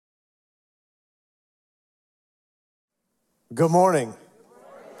Good morning.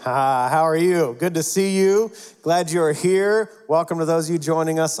 How are you? Good to see you. Glad you're here. Welcome to those of you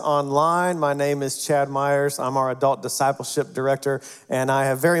joining us online. My name is Chad Myers. I'm our Adult Discipleship Director, and I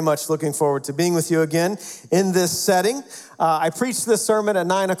am very much looking forward to being with you again in this setting. I preached this sermon at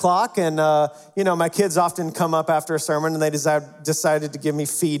 9 o'clock, and my kids often come up after a sermon, and they decided to give me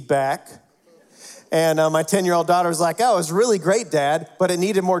feedback. And my 10-year-old daughter was like, "Oh, it was really great, Dad, but it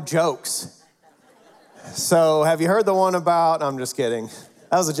needed more jokes." So have you heard the one about, I'm just kidding.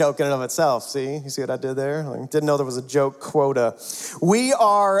 That was a joke in and of itself. See, you see what I did there? Didn't know there was a joke quota. We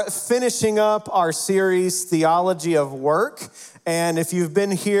are finishing up our series, Theology of Work. And if you've been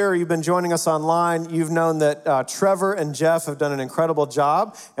here or you've been joining us online, you've known that Trevor and Jeff have done an incredible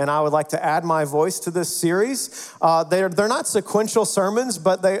job. And I would like to add my voice to this series. They're not sequential sermons,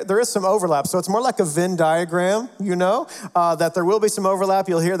 but there is some overlap. So it's more like a Venn diagram, that there will be some overlap.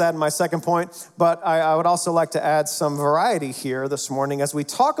 You'll hear that in my second point. But I would also like to add some variety here this morning as we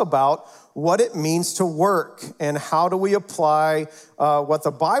talk about what it means to work and how do we apply what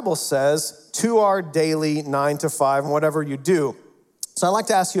the Bible says to our daily 9 to 5 and whatever you do. So I'd like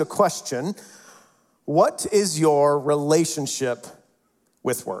to ask you a question. What is your relationship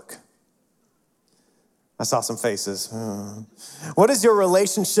with work? I saw some faces. What is your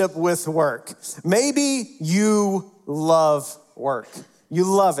relationship with work? Maybe you love work. You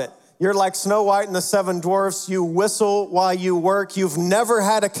love it. You're like Snow White and the Seven Dwarfs. You whistle while you work. You've never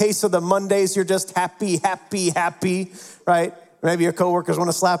had a case of the Mondays. You're just happy, right? Maybe your coworkers want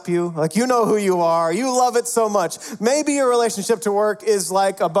to slap you. Like, you know who you are. You love it so much. Maybe your relationship to work is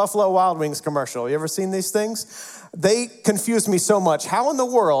like a Buffalo Wild Wings commercial. You ever seen these things? They confused me so much. How in the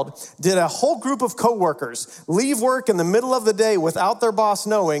world did a whole group of coworkers leave work in the middle of the day without their boss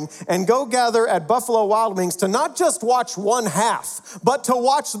knowing and go gather at Buffalo Wild Wings to not just watch one half, but to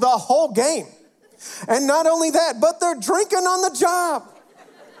watch the whole game? And not only that, but they're drinking on the job.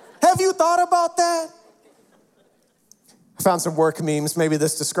 Have you thought about that? I found some work memes. Maybe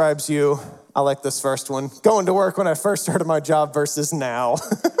this describes you. I like this first one. Going to work when I first started my job versus now.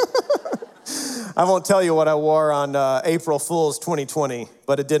 I won't tell you what I wore on April Fool's 2020,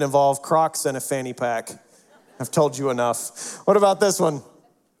 but it did involve Crocs and a fanny pack. I've told you enough. What about this one?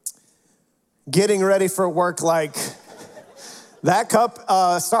 Getting ready for work like that cup.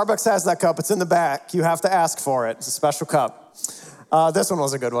 Starbucks has that cup. It's in the back. You have to ask for it. It's a special cup. This one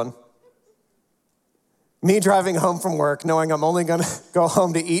was a good one. Me driving home from work, knowing I'm only going to go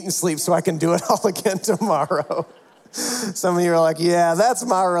home to eat and sleep so I can do it all again tomorrow. Some of you are like, yeah, that's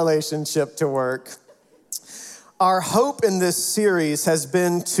my relationship to work. Our hope in this series has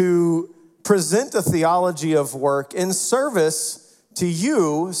been to present a theology of work in service to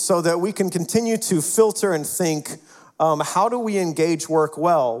you so that we can continue to filter and think, how do we engage work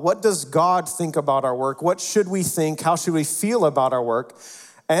well? What does God think about our work? What should we think? How should we feel about our work?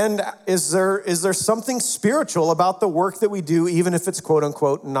 And is there something spiritual about the work that we do, even if it's quote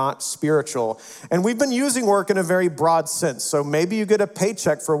unquote not spiritual? And we've been using work in a very broad sense. So maybe you get a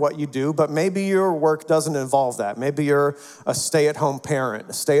paycheck for what you do, but maybe your work doesn't involve that. Maybe you're a stay-at-home parent,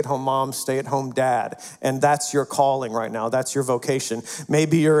 a stay-at-home mom, stay-at-home dad, and that's your calling right now. That's your vocation.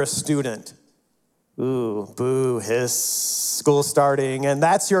 Maybe you're a student. Ooh, boo, hiss, school starting, and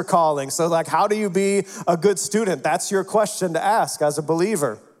that's your calling. So how do you be a good student? That's your question to ask as a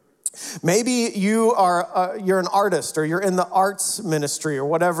believer. Maybe you're an artist or you're in the arts ministry or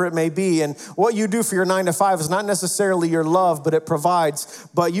whatever it may be. And what you do for your 9 to 5 is not necessarily your love, but it provides,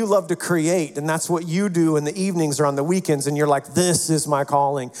 but you love to create. And that's what you do in the evenings or on the weekends. And you're like, this is my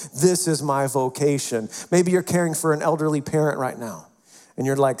calling. This is my vocation. Maybe you're caring for an elderly parent right now. And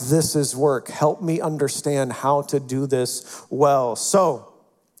you're like, this is work. Help me understand how to do this well. So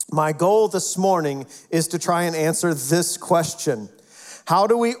my goal this morning is to try and answer this question. How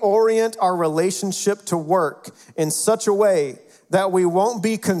do we orient our relationship to work in such a way that we won't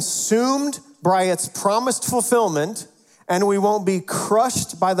be consumed by its promised fulfillment and we won't be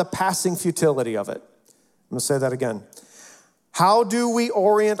crushed by the passing futility of it? I'm going to say that again. How do we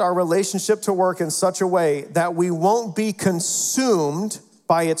orient our relationship to work in such a way that we won't be consumed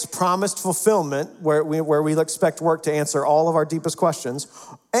by its promised fulfillment, where we expect work to answer all of our deepest questions,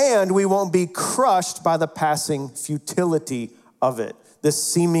 and we won't be crushed by the passing futility of it, this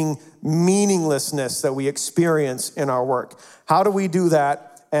seeming meaninglessness that we experience in our work? How do we do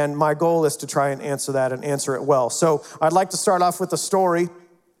that? And my goal is to try and answer that and answer it well. So I'd like to start off with a story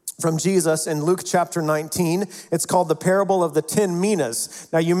from Jesus in Luke chapter 19. It's called the parable of the 10 minas.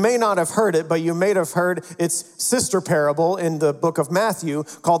 Now, you may not have heard it, but you may have heard its sister parable in the book of Matthew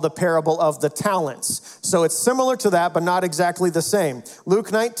called the parable of the talents. So it's similar to that, but not exactly the same.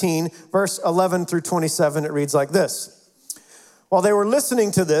 Luke 19, verse 11 through 27, it reads like this. While they were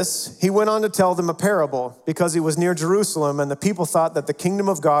listening to this, he went on to tell them a parable because he was near Jerusalem and the people thought that the kingdom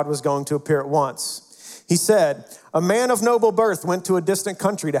of God was going to appear at once. He said, a man of noble birth went to a distant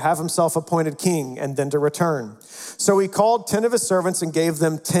country to have himself appointed king and then to return. So he called 10 of his servants and gave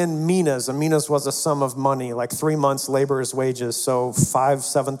them 10 minas. A minas was a sum of money, like 3 months' laborer's wages, so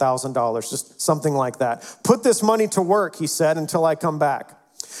 $7,000, just something like that. Put this money to work, he said, until I come back.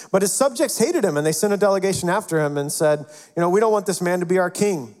 But his subjects hated him, and they sent a delegation after him and said, we don't want this man to be our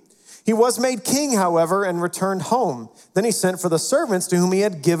king. He was made king, however, and returned home. Then he sent for the servants to whom he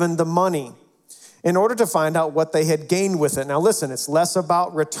had given the money in order to find out what they had gained with it. Now listen, it's less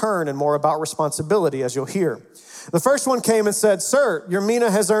about return and more about responsibility, as you'll hear. The first one came and said, sir, your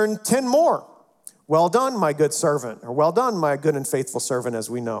mina has earned 10 more. Well done, my good servant, or well done, my good and faithful servant, as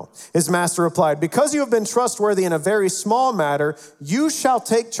we know. His master replied, because you have been trustworthy in a very small matter, you shall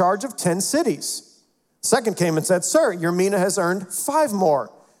take charge of 10 cities. The second came and said, sir, your mina has earned 5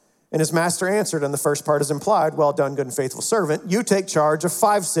 more. And his master answered, and the first part is implied, well done, good and faithful servant, you take charge of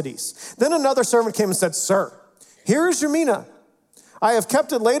 5 cities. Then another servant came and said, sir, here is your mina. I have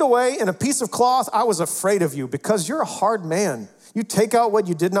kept it laid away in a piece of cloth. I was afraid of you because you're a hard man. You take out what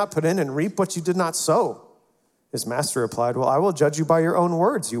you did not put in and reap what you did not sow. His master replied, well, I will judge you by your own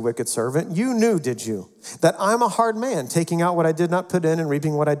words, you wicked servant. You knew, did you, that I'm a hard man, taking out what I did not put in and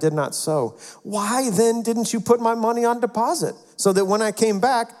reaping what I did not sow. Why then didn't you put my money on deposit so that when I came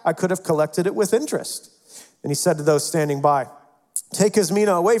back, I could have collected it with interest? And he said to those standing by, take his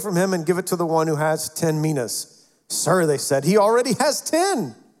mina away from him and give it to the one who has 10 minas. Sir, they said, he already has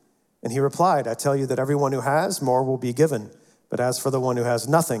 10. And he replied, I tell you that everyone who has, more will be given. But as for the one who has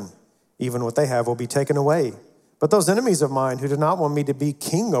nothing, even what they have will be taken away. But those enemies of mine who do not want me to be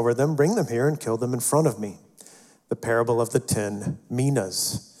king over them, bring them here and kill them in front of me. The parable of the 10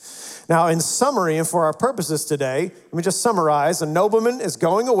 minas. Now, in summary, and for our purposes today, let me just summarize. A nobleman is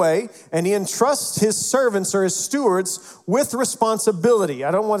going away, and he entrusts his servants or his stewards with responsibility.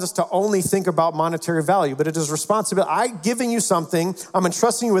 I don't want us to only think about monetary value, but it is responsibility. I'm giving you something. I'm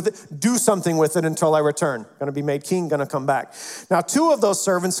entrusting you with it. Do something with it until I return. Going to be made king, going to come back. Now, 2 of those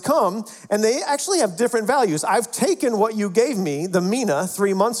servants come, and they actually have different values. I've taken what you gave me, the mina,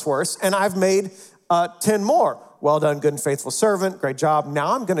 3 months worth, and I've made 10 more. Well done, good and faithful servant. Great job.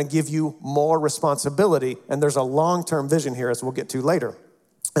 Now I'm going to give you more responsibility. And there's a long-term vision here, as we'll get to later.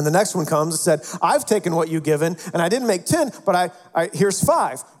 And the next one comes and said, I've taken what you've given, and I didn't make 10, but here's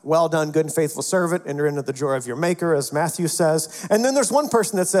 5. Well done, good and faithful servant. Enter into the joy of your maker, as Matthew says. And then there's one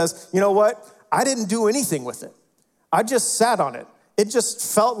person that says, you know what? I didn't do anything with it. I just sat on it. It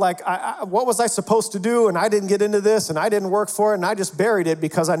just felt like, what was I supposed to do? And I didn't get into this, and I didn't work for it, and I just buried it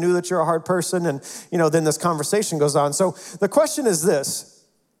because I knew that you're a hard person. And, then this conversation goes on. So the question is this: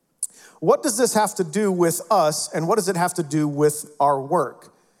 what does this have to do with us, and what does it have to do with our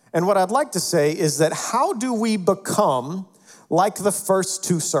work? And what I'd like to say is that how do we become like the first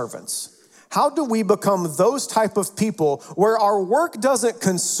 2 servants? How do we become those type of people where our work doesn't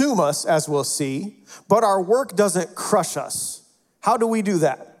consume us, as we'll see, but our work doesn't crush us? How do we do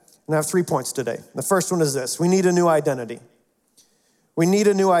that? And I have 3 points today. The first one is this: we need a new identity. We need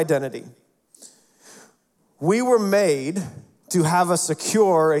a new identity. We were made to have a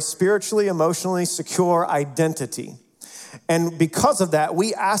spiritually, emotionally secure identity. And because of that,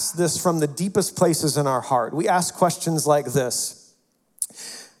 we ask this from the deepest places in our heart. We ask questions like this: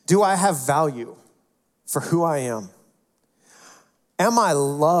 do I have value for who I am? Am I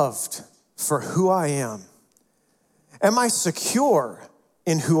loved for who I am? Am I secure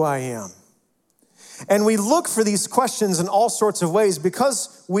in who I am? And we look for these questions in all sorts of ways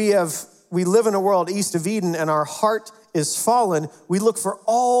because we live in a world east of Eden and our heart is fallen. We look for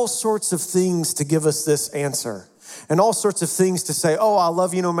all sorts of things to give us this answer, and all sorts of things to say, oh, I'll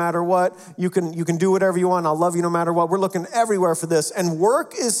love you no matter what. You can do whatever you want. I'll love you no matter what. We're looking everywhere for this. And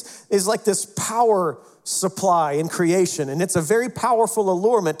work is like this power supply in creation. And it's a very powerful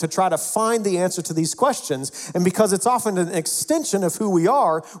allurement to try to find the answer to these questions. And because it's often an extension of who we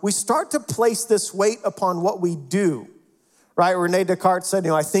are, we start to place this weight upon what we do. Right? Rene Descartes said,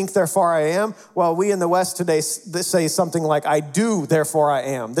 I think, therefore I am. Well, we in the West today say something like, I do, therefore I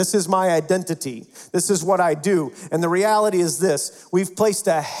am. This is my identity. This is what I do. And the reality is this: we've placed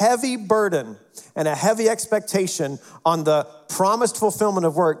a heavy burden and a heavy expectation on the promised fulfillment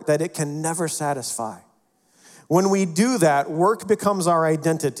of work that it can never satisfy. When we do that, work becomes our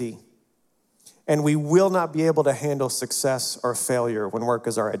identity, and we will not be able to handle success or failure when work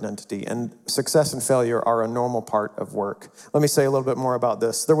is our identity. And success and failure are a normal part of work. Let me say a little bit more about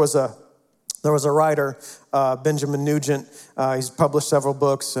this. There was a There was a writer, Benjamin Nugent. He's published several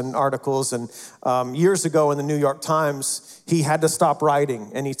books and articles. And years ago in the New York Times, he had to stop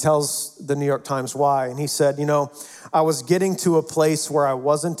writing. And he tells the New York Times why. And he said, I was getting to a place where I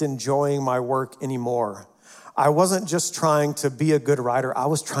wasn't enjoying my work anymore. I wasn't just trying to be a good writer. I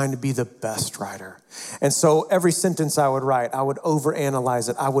was trying to be the best writer. And so every sentence I would write, I would overanalyze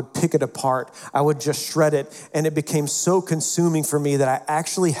it. I would pick it apart. I would just shred it. And it became so consuming for me that I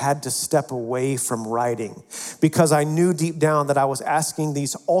actually had to step away from writing because I knew deep down that I was asking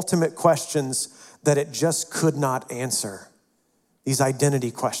these ultimate questions that it just could not answer, these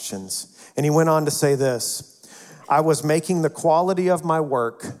identity questions. And he went on to say this: I was making the quality of my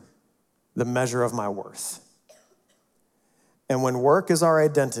work the measure of my worth. And when work is our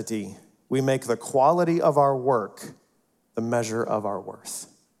identity, we make the quality of our work the measure of our worth.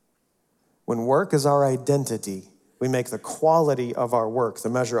 When work is our identity, we make the quality of our work the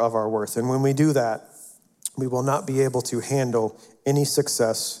measure of our worth. And when we do that, we will not be able to handle any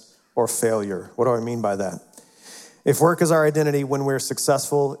success or failure. What do I mean by that? If work is our identity, when we're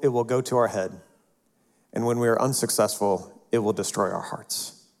successful, it will go to our head. And when we are unsuccessful, it will destroy our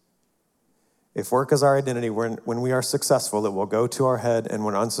hearts. If work is our identity, when we are successful, it will go to our head, and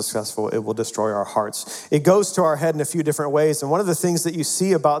when unsuccessful, it will destroy our hearts. It goes to our head in a few different ways, and one of the things that you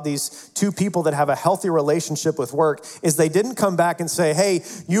see about these two people that have a healthy relationship with work is they didn't come back and say, hey,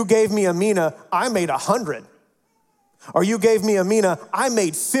 you gave me a mina, I made 100. Or you gave me a mina, I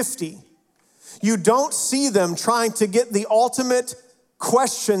made 50. You don't see them trying to get the ultimate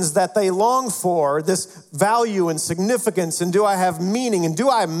questions that they long for, this value and significance, and do I have meaning, and do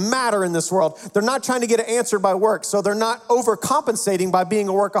I matter in this world? They're not trying to get it answered by work, so they're not overcompensating by being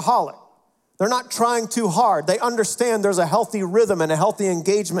a workaholic. They're not trying too hard. They understand there's a healthy rhythm and a healthy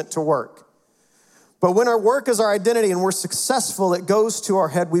engagement to work. But when our work is our identity and we're successful, it goes to our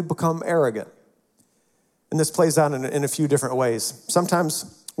head, we become arrogant. And this plays out in a few different ways.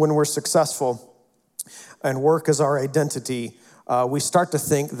 Sometimes when we're successful and work is our identity, we start to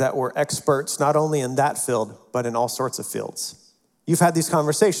think that we're experts not only in that field, but in all sorts of fields. You've had these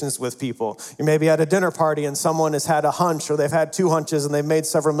conversations with people. You may be at a dinner party and someone has had a hunch, or they've had two hunches and they've made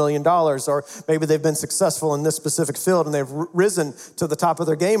several $1 million, or maybe they've been successful in this specific field and they've risen to the top of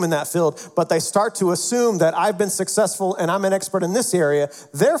their game in that field, but they start to assume that I've been successful and I'm an expert in this area,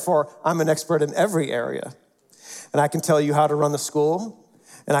 therefore I'm an expert in every area. And I can tell you how to run the school,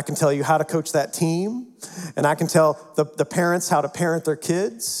 and I can tell you how to coach that team, and I can tell the parents how to parent their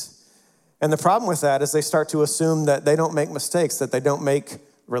kids. And the problem with that is they start to assume that they don't make mistakes, that they don't make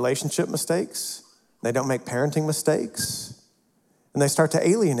relationship mistakes, they don't make parenting mistakes, and they start to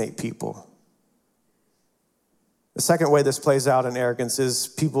alienate people. The second way this plays out in arrogance is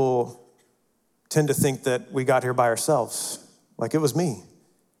people tend to think that we got here by ourselves, like it was me.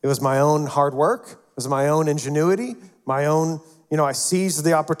 It was my own hard work, it was my own ingenuity, my own, I seized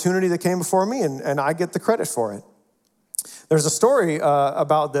the opportunity that came before me, and I get the credit for it. There's a story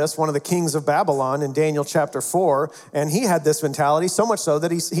about this, one of the kings of Babylon in Daniel chapter 4, and he had this mentality, so much so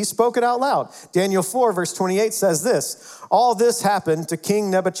that he spoke it out loud. Daniel 4, verse 28 says this: all this happened to King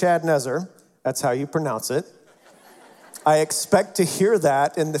Nebuchadnezzar, that's how you pronounce it. I expect to hear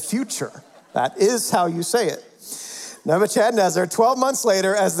that in the future. That is how you say it. Nebuchadnezzar, 12 months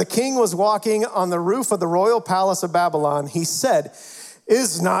later, as the king was walking on the roof of the royal palace of Babylon, he said,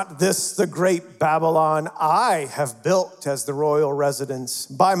 is not this the great Babylon I have built as the royal residence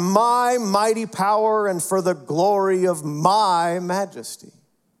by my mighty power and for the glory of my majesty?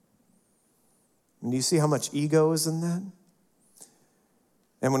 And do you see how much ego is in that?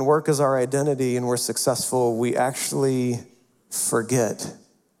 And when work is our identity and we're successful, we actually forget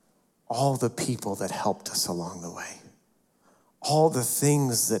all the people that helped us along the way. All the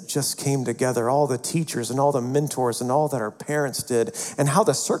things that just came together, all the teachers and all the mentors and all that our parents did, and how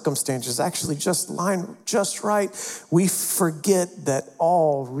the circumstances actually just lined just right. We forget that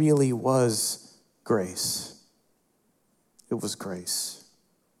all really was grace. It was grace.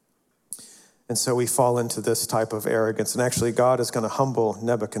 And so we fall into this type of arrogance. And actually, God is going to humble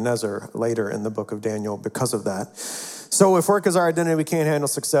Nebuchadnezzar later in the book of Daniel because of that. So if work is our identity, we can't handle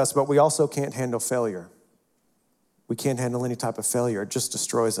success, but we also can't handle failure. We can't handle any type of failure. It just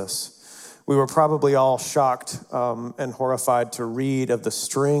destroys us. We were probably all shocked and horrified to read of the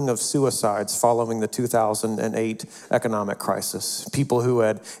string of suicides following the 2008 economic crisis. People who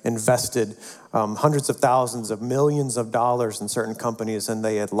had invested hundreds of thousands of millions of dollars in certain companies, and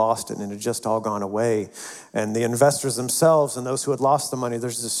they had lost it, and it had just all gone away. And the investors themselves and those who had lost the money,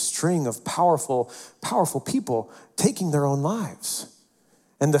 there's this string of powerful people taking their own lives.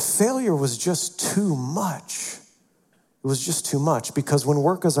 And the failure was just too much. It was just too much, because when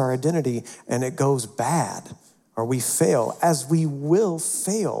work is our identity and it goes bad or we fail, as we will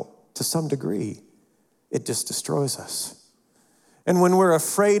fail to some degree, it just destroys us. And when we're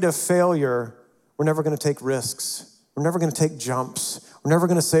afraid of failure, we're never going to take risks. We're never going to take jumps. We're never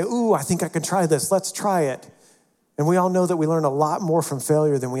going to say, ooh, I think I can try this. Let's try it. And we all know that we learn a lot more from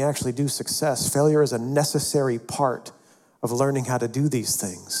failure than we actually do success. Failure is a necessary part of learning how to do these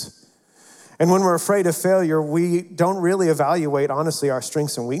things. And when we're afraid of failure, we don't really evaluate, honestly, our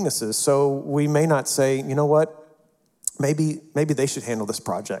strengths and weaknesses. So we may not say, you know what, maybe they should handle this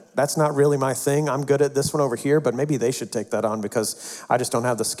project. That's not really my thing. I'm good at this one over here, but maybe they should take that on because I just don't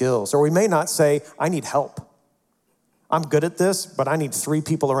have the skills. Or we may not say, I need help. I'm good at this, but I need 3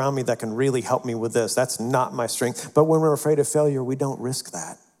 people around me that can really help me with this. That's not my strength. But when we're afraid of failure, we don't risk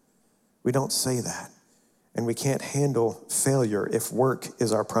that. We don't say that. And we can't handle failure if work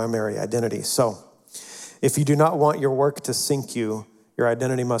is our primary identity. So if you do not want your work to sink you, your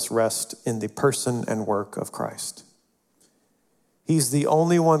identity must rest in the person and work of Christ. He's the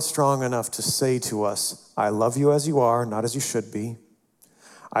only one strong enough to say to us, I love you as you are, not as you should be.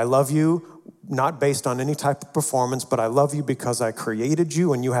 I love you not based on any type of performance, but I love you because I created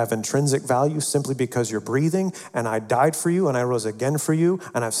you and you have intrinsic value simply because you're breathing, and I died for you and I rose again for you,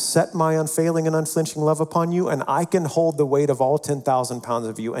 and I've set my unfailing and unflinching love upon you, and I can hold the weight of all 10,000 pounds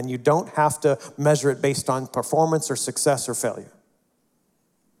of you, and you don't have to measure it based on performance or success or failure.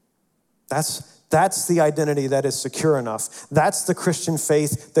 That's the identity that is secure enough. That's the Christian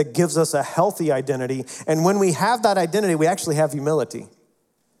faith that gives us a healthy identity. And when we have that identity, we actually have humility.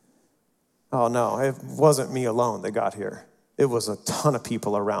 Oh no, it wasn't me alone that got here. It was a ton of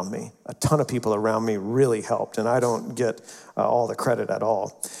people around me. A ton of people around me really helped, and I don't get all the credit at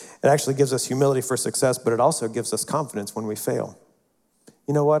all. It actually gives us humility for success, but it also gives us confidence when we fail.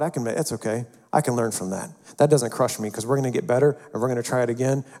 You know what, it's okay. I can learn from that. That doesn't crush me, because we're gonna get better, and we're gonna try it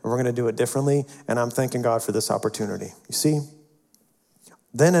again, and we're gonna do it differently, and I'm thanking God for this opportunity. You see?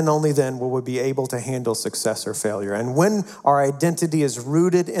 Then and only then will we be able to handle success or failure. And when our identity is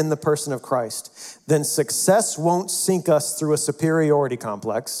rooted in the person of Christ, then success won't sink us through a superiority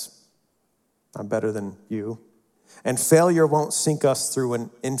complex. I'm better than you. And failure won't sink us through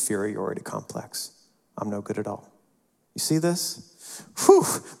an inferiority complex. I'm no good at all. You see this? Whew,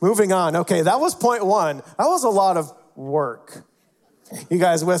 moving on. Okay, that was point 1. That was a lot of work. You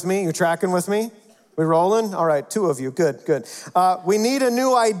guys with me? You tracking with me? We rolling? All right, 2 of you. Good. We need a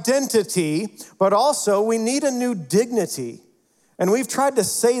new identity, but also we need a new dignity. And we've tried to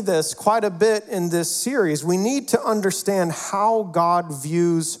say this quite a bit in this series. We need to understand how God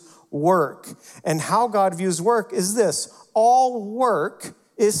views work. And how God views work is this: all work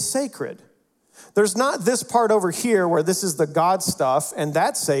is sacred. There's not this part over here where this is the God stuff and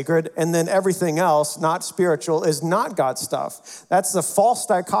that's sacred, and then everything else, not spiritual, is not God stuff. That's the false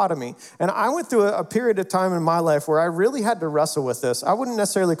dichotomy. And I went through a period of time in my life where I really had to wrestle with this. I wouldn't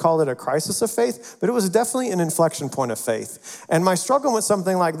necessarily call it a crisis of faith, but it was definitely an inflection point of faith. And my struggle with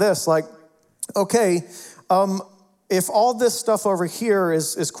something like this, okay, if all this stuff over here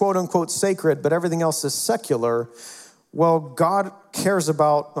is quote unquote sacred, but everything else is secular, well, God cares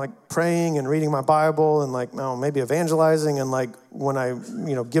about praying and reading my Bible and maybe evangelizing and when I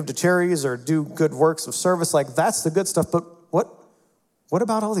give to charities or do good works of service, that's the good stuff. But what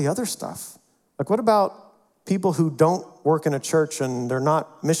about all the other stuff? What about people who don't work in a church and they're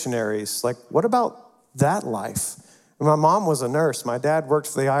not missionaries? What about that life? My mom was a nurse. My dad worked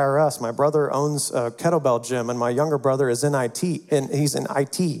for the IRS. My brother owns a kettlebell gym, and my younger brother is in IT, and he's in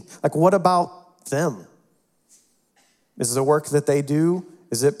IT. What about them? Is the work that they do,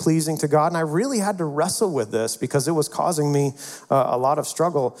 is it pleasing to God? And I really had to wrestle with this because it was causing me a lot of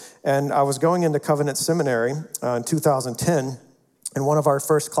struggle. And I was going into Covenant Seminary in 2010, and one of our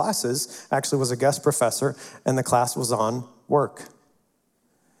first classes actually was a guest professor, and the class was on work.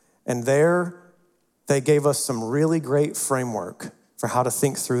 And there, they gave us some really great framework for how to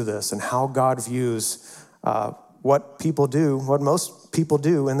think through this and how God views what most people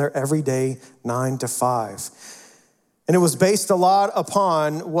do in their everyday 9 to 5. And it was based a lot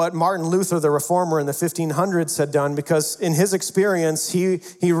upon what Martin Luther, the reformer in the 1500s, had done, because in his experience, he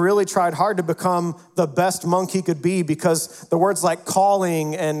really tried hard to become the best monk he could be, because the words like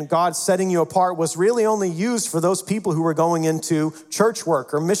calling and God setting you apart was really only used for those people who were going into church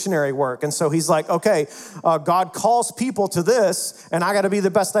work or missionary work. And so he's like, okay, God calls people to this, and I got to be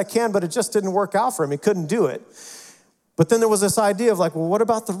the best I can, but it just didn't work out for him. He couldn't do it. But then there was this idea of well, what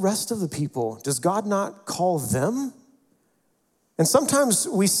about the rest of the people? Does God not call them? And sometimes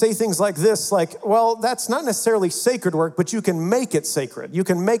we say things like this, like, well, that's not necessarily sacred work, but you can make it sacred. You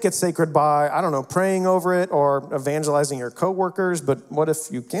can make it sacred by, I don't know, praying over it or evangelizing your coworkers. But what if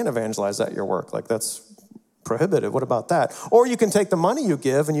you can't evangelize at your work? Like, that's prohibited. What about that? Or you can take the money you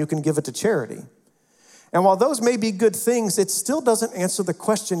give and you can give it to charity. And while those may be good things, it still doesn't answer the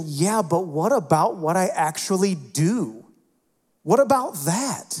question, yeah, but what about what I actually do? What about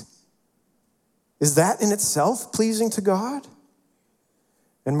that? Is that in itself pleasing to God?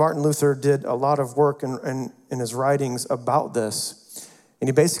 And Martin Luther did a lot of work in his writings about this. And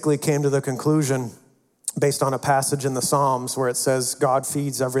he basically came to the conclusion, based on a passage in the Psalms where it says, God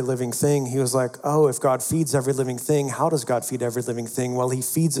feeds every living thing. He was like, oh, if God feeds every living thing, how does God feed every living thing? Well, he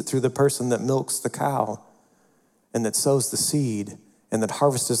feeds it through the person that milks the cow and that sows the seed and that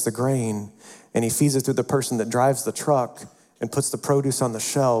harvests the grain. And he feeds it through the person that drives the truck and puts the produce on the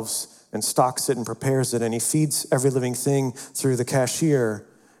shelves and stocks it and prepares it. And he feeds every living thing through the cashier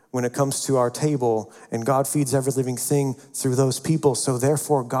when it comes to our table, and God feeds every living thing through those people. So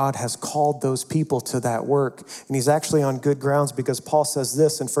therefore, God has called those people to that work. And he's actually on good grounds because Paul says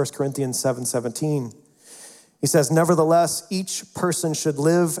this in 1 Corinthians 7:17. He says, nevertheless, each person should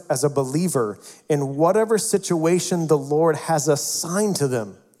live as a believer in whatever situation the Lord has assigned to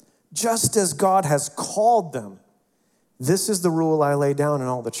them, just as God has called them. This is the rule I lay down in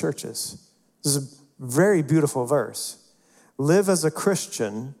all the churches. This is a very beautiful verse. Live as a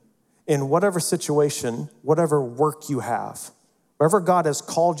Christian in whatever situation, whatever work you have. Wherever God has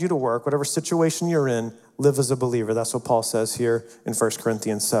called you to work, whatever situation you're in, live as a believer. That's what Paul says here in 1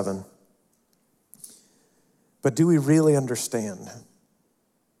 Corinthians 7. But do we really understand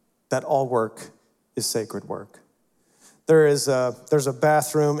that all work is sacred work? There's a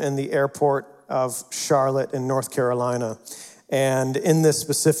bathroom in the airport of Charlotte in North Carolina. And in this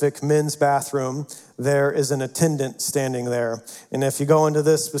specific men's bathroom, there is an attendant standing there. And if you go into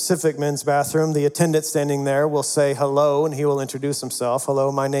this specific men's bathroom, the attendant standing there will say hello, and he will introduce himself.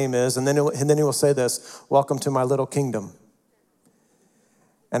 Hello, my name is. And then he will say this, welcome to my little kingdom.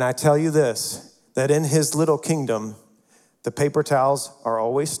 And I tell you this, that in his little kingdom, the paper towels are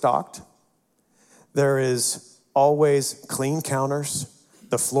always stocked. There is always clean counters.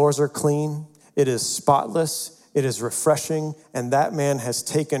 The floors are clean. It is spotless. It is refreshing, and that man has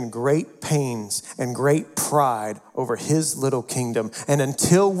taken great pains and great pride over his little kingdom. And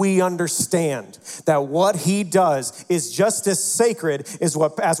until we understand that what he does is just as sacred as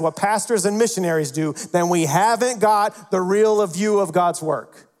what pastors and missionaries do, then we haven't got the real view of God's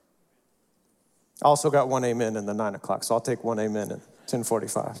work. I also got one amen in the 9 o'clock, so I'll take one amen at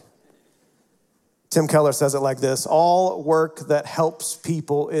 10:45. Tim Keller says it like this: all work that helps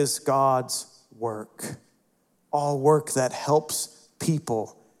people is God's work. All work that helps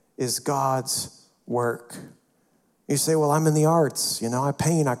people is God's work. You say, well, I'm in the arts. I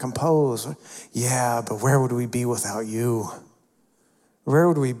paint, I compose. Yeah, but where would we be without you? Where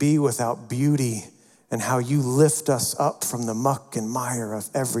would we be without beauty and how you lift us up from the muck and mire of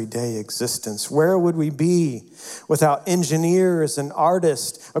everyday existence? Where would we be without engineers and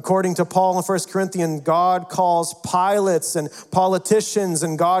artists? According to Paul in 1 Corinthians, God calls pilots and politicians,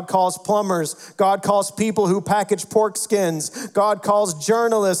 and God calls plumbers. God calls people who package pork skins. God calls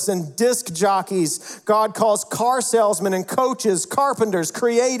journalists and disc jockeys. God calls car salesmen and coaches, carpenters,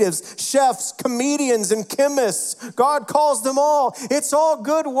 creatives, chefs, comedians, and chemists. God calls them all. It's all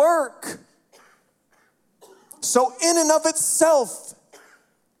good work. So in and of itself,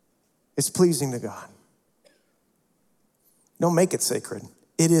 it's pleasing to God. Don't make it sacred.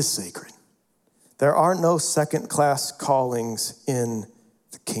 It is sacred. There are no second-class callings in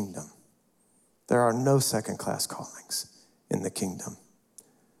the kingdom. There are no second-class callings in the kingdom.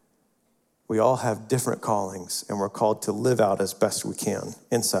 We all have different callings, and we're called to live out as best we can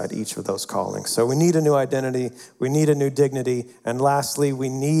inside each of those callings. So we need a new identity. We need a new dignity. And lastly, we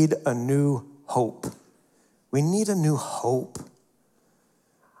need a new hope. We need a new hope.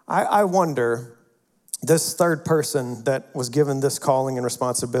 I wonder, this third person that was given this calling and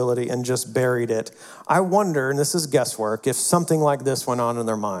responsibility and just buried it, I wonder, and this is guesswork, if something like this went on in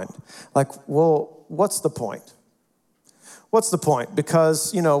their mind. Like, well, what's the point? What's the point?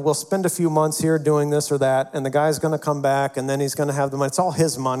 Because, we'll spend a few months here doing this or that, and the guy's gonna come back, and then he's gonna have the money. It's all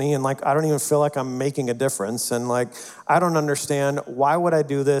his money, and I don't even feel like I'm making a difference. And I don't understand, why would I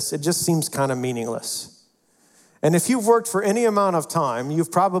do this? It just seems kind of meaningless. And if you've worked for any amount of time,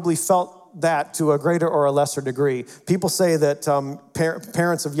 you've probably felt that to a greater or a lesser degree. People say that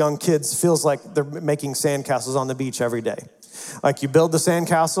parents of young kids feels like they're making sandcastles on the beach every day. Like you build the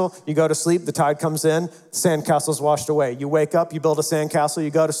sandcastle, you go to sleep, the tide comes in, the sandcastle's washed away. You wake up, you build a sandcastle,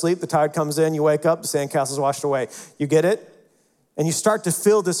 you go to sleep, the tide comes in, you wake up, the sandcastle's washed away. You get it? And you start to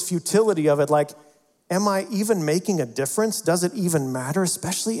feel this futility of it, like, am I even making a difference? Does it even matter?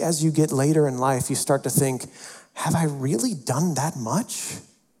 Especially as you get later in life, you start to think, have I really done that much?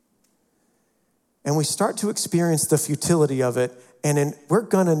 And we start to experience the futility of it, and we're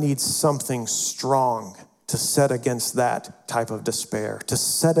gonna need something strong to set against that type of despair, to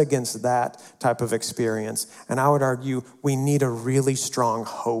set against that type of experience. And I would argue we need a really strong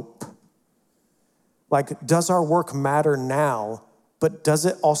hope. Like, does our work matter now, but does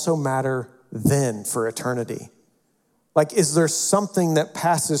it also matter then for eternity? Like, is there something that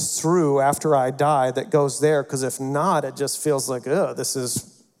passes through after I die that goes there? Because if not, it just feels like, oh, this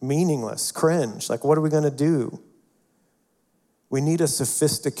is meaningless, cringe. Like, what are we gonna do? We need a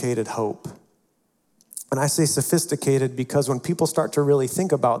sophisticated hope. And I say sophisticated because when people start to really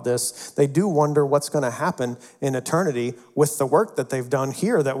think about this, they do wonder what's gonna happen in eternity with the work that they've done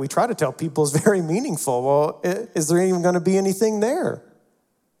here that we try to tell people is very meaningful. Well, is there even gonna be anything there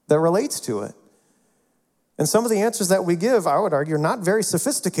that relates to it? And some of the answers that we give, I would argue, are not very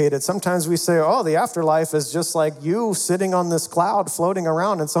sophisticated. Sometimes we say, oh, the afterlife is just like you sitting on this cloud floating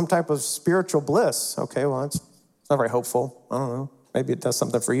around in some type of spiritual bliss. Okay, well, it's not very hopeful. I don't know. Maybe it does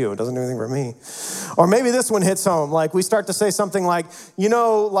something for you. It doesn't do anything for me. Or maybe this one hits home. Like, we start to say something like,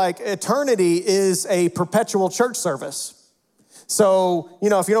 like eternity is a perpetual church service. So,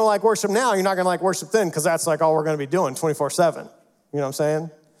 if you don't like worship now, you're not going to like worship then, because that's like all we're going to be doing 24/7. You know what I'm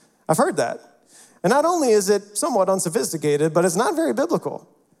saying? I've heard that. And not only is it somewhat unsophisticated, but it's not very biblical.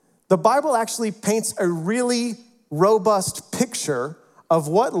 The Bible actually paints a really robust picture of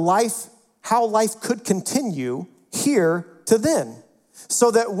how life could continue here to then. So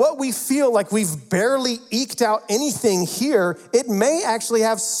that what we feel like we've barely eked out anything here, it may actually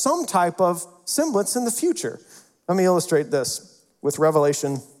have some type of semblance in the future. Let me illustrate this with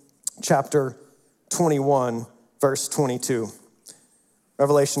Revelation chapter 21, verse 22.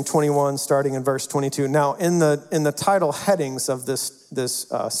 Revelation 21, starting in verse 22. Now, in the title headings of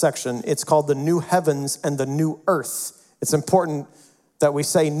this section, it's called the New Heavens and the New Earth. It's important that we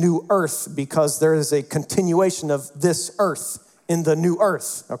say New Earth because there is a continuation of this earth in the new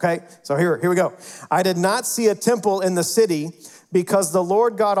earth, okay? So here we go. I did not see a temple in the city because the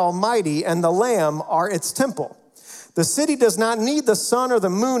Lord God Almighty and the Lamb are its temple. The city does not need the sun or the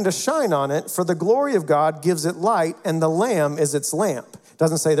moon to shine on it, for the glory of God gives it light, and the Lamb is its lamp. It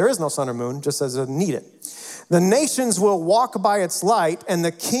doesn't say there is no sun or moon, just says it doesn't need it. The nations will walk by its light, and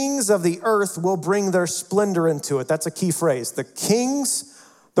the kings of the earth will bring their splendor into it. That's a key phrase. The kings,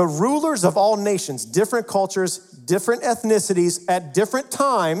 the rulers of all nations, different cultures, different ethnicities at different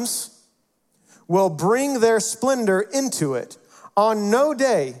times will bring their splendor into it. On no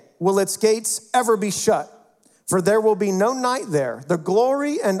day will its gates ever be shut, for there will be no night there. The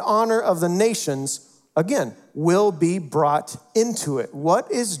glory and honor of the nations, again, will be brought into it.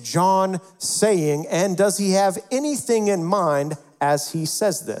 What is John saying, and does he have anything in mind as he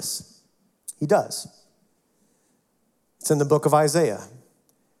says this? He does. It's in the book of Isaiah.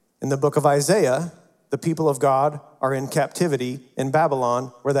 In the book of Isaiah, the people of God are in captivity in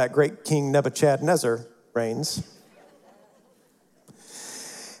Babylon, where that great king Nebuchadnezzar reigns.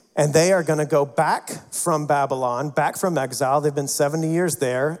 And they are going to go back from Babylon, back from exile. They've been 70 years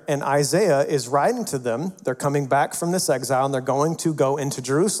there, and Isaiah is writing to them. They're coming back from this exile, and they're going to go into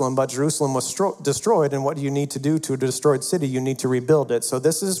Jerusalem, but Jerusalem was destroyed, and what do you need to do to a destroyed city? You need to rebuild it. So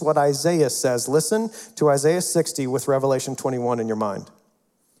this is what Isaiah says. Listen to Isaiah 60 with Revelation 21 in your mind.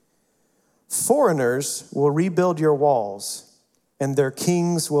 Foreigners will rebuild your walls, and their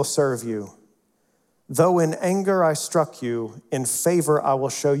kings will serve you. Though in anger I struck you, in favor I will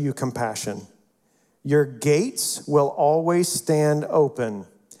show you compassion. Your gates will always stand open.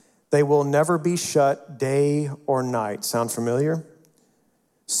 They will never be shut day or night. Sound familiar?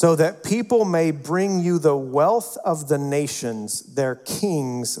 So that people may bring you the wealth of the nations, their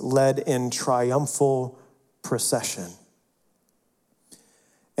kings led in triumphal procession.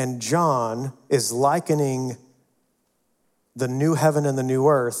 And John is likening the new heaven and the new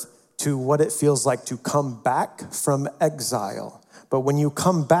earth to what it feels like to come back from exile. But when you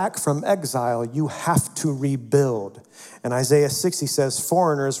come back from exile, you have to rebuild. And Isaiah 60 says,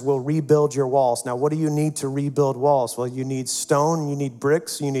 foreigners will rebuild your walls. Now, what do you need to rebuild walls? Well, you need stone, you need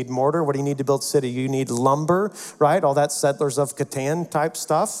bricks, you need mortar. What do you need to build city? You need lumber, right? All that Settlers of Catan type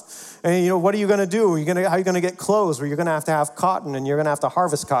stuff. And what are you gonna do? How are you gonna get clothes? Where you're gonna have cotton, and you're gonna have to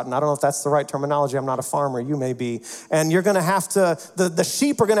harvest cotton. I don't know if that's the right terminology. I'm not a farmer, you may be. And you're gonna have to, the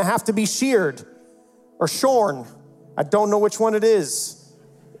sheep are gonna have to be sheared or shorn. I don't know which one it is.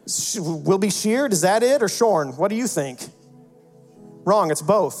 Will be sheared, is that it, or shorn? What do you think? Wrong, it's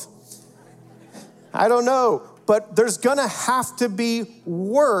both. I don't know. but there's gonna have to be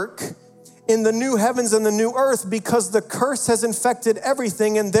work in the new heavens and the new earth because the curse has infected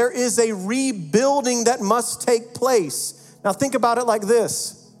everything and there is a rebuilding that must take place. Now think about it like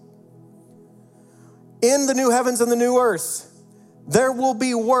this. In the new heavens and the new earth, there will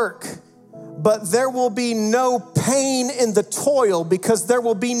be work, but there will be no pain in the toil because there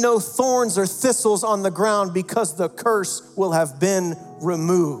will be no thorns or thistles on the ground because the curse will have been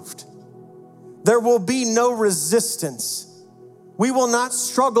removed. There will be no resistance. We will not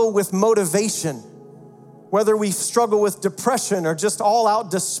struggle with motivation, whether we struggle with depression or just all out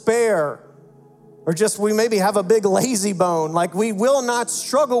despair, or just we maybe have a big lazy bone. Like we will not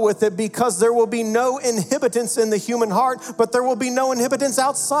struggle with it because there will be no inhibitants in the human heart, but there will be no inhibitants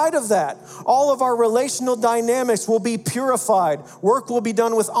outside of that. All of our relational dynamics will be purified. Work will be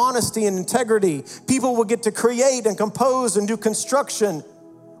done with honesty and integrity. People will get to create and compose and do construction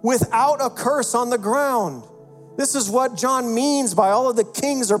without a curse on the ground. This is what John means by all of the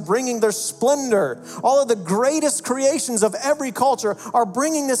kings are bringing their splendor. All of the greatest creations of every culture are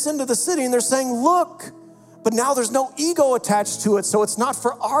bringing this into the city, and they're saying, look, but now there's no ego attached to it, so it's not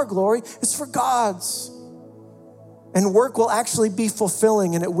for our glory, it's for God's. And work will actually be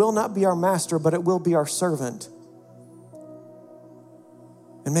fulfilling, and it will not be our master, but it will be our servant.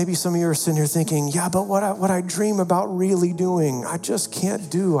 And maybe some of you are sitting here thinking, yeah, but what I dream about really doing, I just can't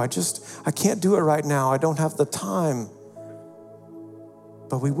do. I can't do it right now. I don't have the time.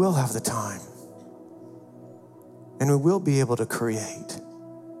 But we will have the time. And we will be able to create.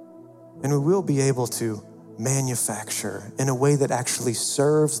 And we will be able to manufacture in a way that actually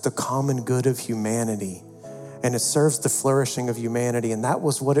serves the common good of humanity. And it serves the flourishing of humanity. And that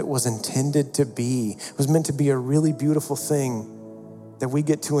was what it was intended to be. It was meant to be a really beautiful thing that we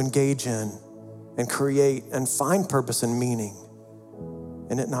get to engage in and create and find purpose and meaning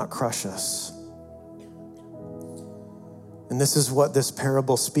and it not crush us. And this is what this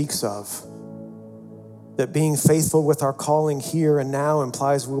parable speaks of, that being faithful with our calling here and now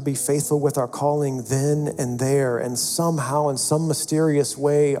implies we'll be faithful with our calling then and there. And somehow, in some mysterious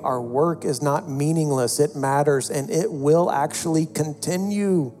way, our work is not meaningless. It matters, and it will actually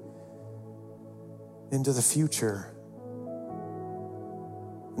continue into the future.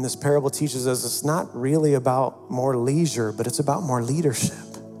 And this parable teaches us it's not really about more leisure, but it's about more leadership.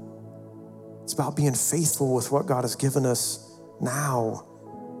 It's about being faithful with what God has given us now,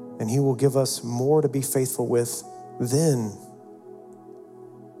 and He will give us more to be faithful with then.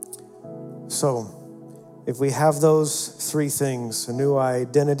 So, if we have those three things, a new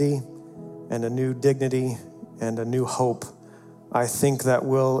identity and a new dignity and a new hope, I think that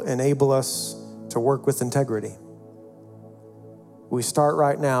will enable us to work with integrity. We start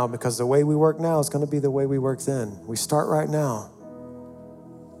right now because the way we work now is going to be the way we work then. We start right now.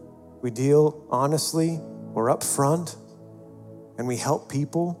 We deal honestly, we're up front, and we help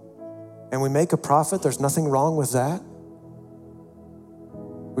people, and we make a profit. There's nothing wrong with that.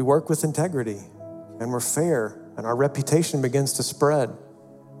 We work with integrity, and we're fair, and our reputation begins to spread,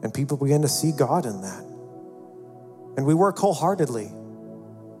 and people begin to see God in that. And we work wholeheartedly.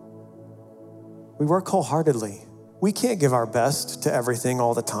 We work wholeheartedly. We can't give our best to everything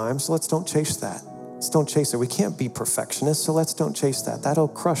all the time, so let's don't chase that. Let's don't chase it. We can't be perfectionists, so let's don't chase that. That'll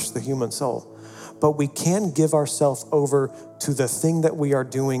crush the human soul. But we can give ourselves over to the thing that we are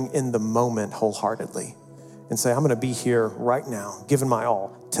doing in the moment wholeheartedly and say, I'm gonna be here right now, giving my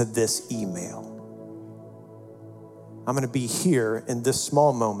all to this email. I'm gonna be here in this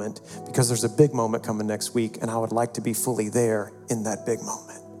small moment because there's a big moment coming next week, and I would like to be fully there in that big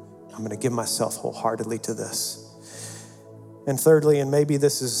moment. I'm gonna give myself wholeheartedly to this. And thirdly, and maybe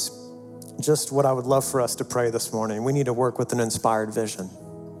this is just what I would love for us to pray this morning, we need to work with an inspired vision.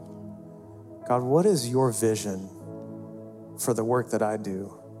 God, what is your vision for the work that I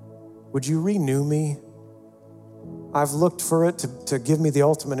do? Would you renew me? I've looked for it to give me the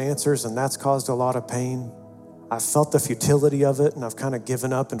ultimate answers, and that's caused a lot of pain. I've felt the futility of it, and I've kind of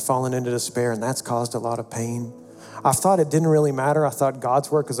given up and fallen into despair, and that's caused a lot of pain. I thought it didn't really matter. I thought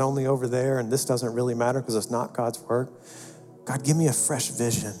God's work is only over there, and this doesn't really matter because it's not God's work. God, give me a fresh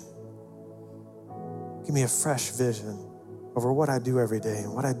vision. Give me a fresh vision over what I do every day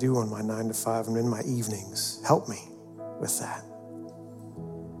and what I do on my 9 to 5 and in my evenings. Help me with that.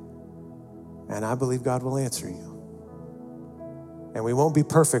 And I believe God will answer you. And we won't be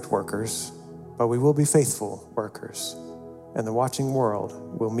perfect workers, but we will be faithful workers. And the watching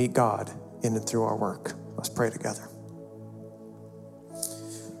world will meet God in and through our work. Let's pray together.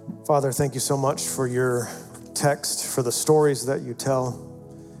 Father, thank you so much for your text, for the stories that you tell.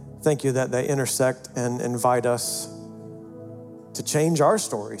 Thank you that they intersect and invite us to change our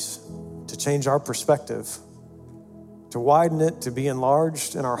stories, to change our perspective, to widen it, to be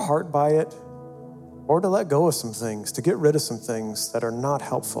enlarged in our heart by it, or to let go of some things, to get rid of some things that are not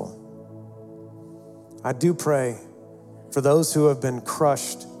helpful. I do pray for those who have been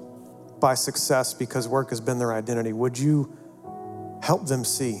crushed by success because work has been their identity. Would you help them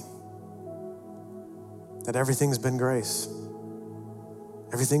see that everything's been grace?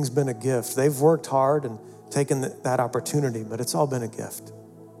 Everything's been a gift. They've worked hard and taken that opportunity, but it's all been a gift.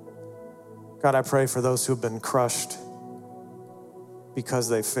 God, I pray for those who've been crushed because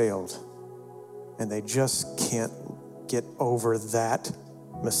they failed and they just can't get over that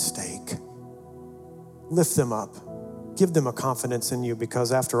mistake. Lift them up. Give them a confidence in you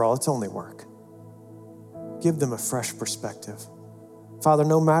because after all, it's only work. Give them a fresh perspective. Father,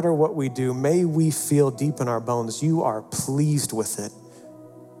 no matter what we do, may we feel deep in our bones you are pleased with it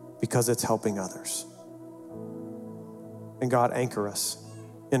because it's helping others. And God, anchor us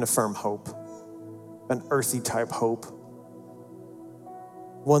in a firm hope, an earthy type hope,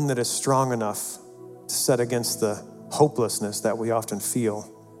 one that is strong enough to set against the hopelessness that we often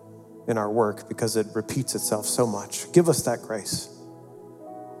feel in our work because it repeats itself so much. Give us that grace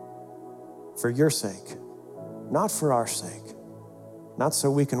for your sake, not for our sake, not so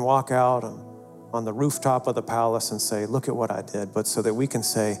we can walk out on the rooftop of the palace and say, look at what I did, but so that we can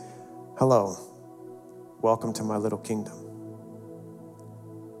say, hello, welcome to my little kingdom.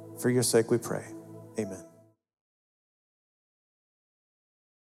 For your sake we pray, amen.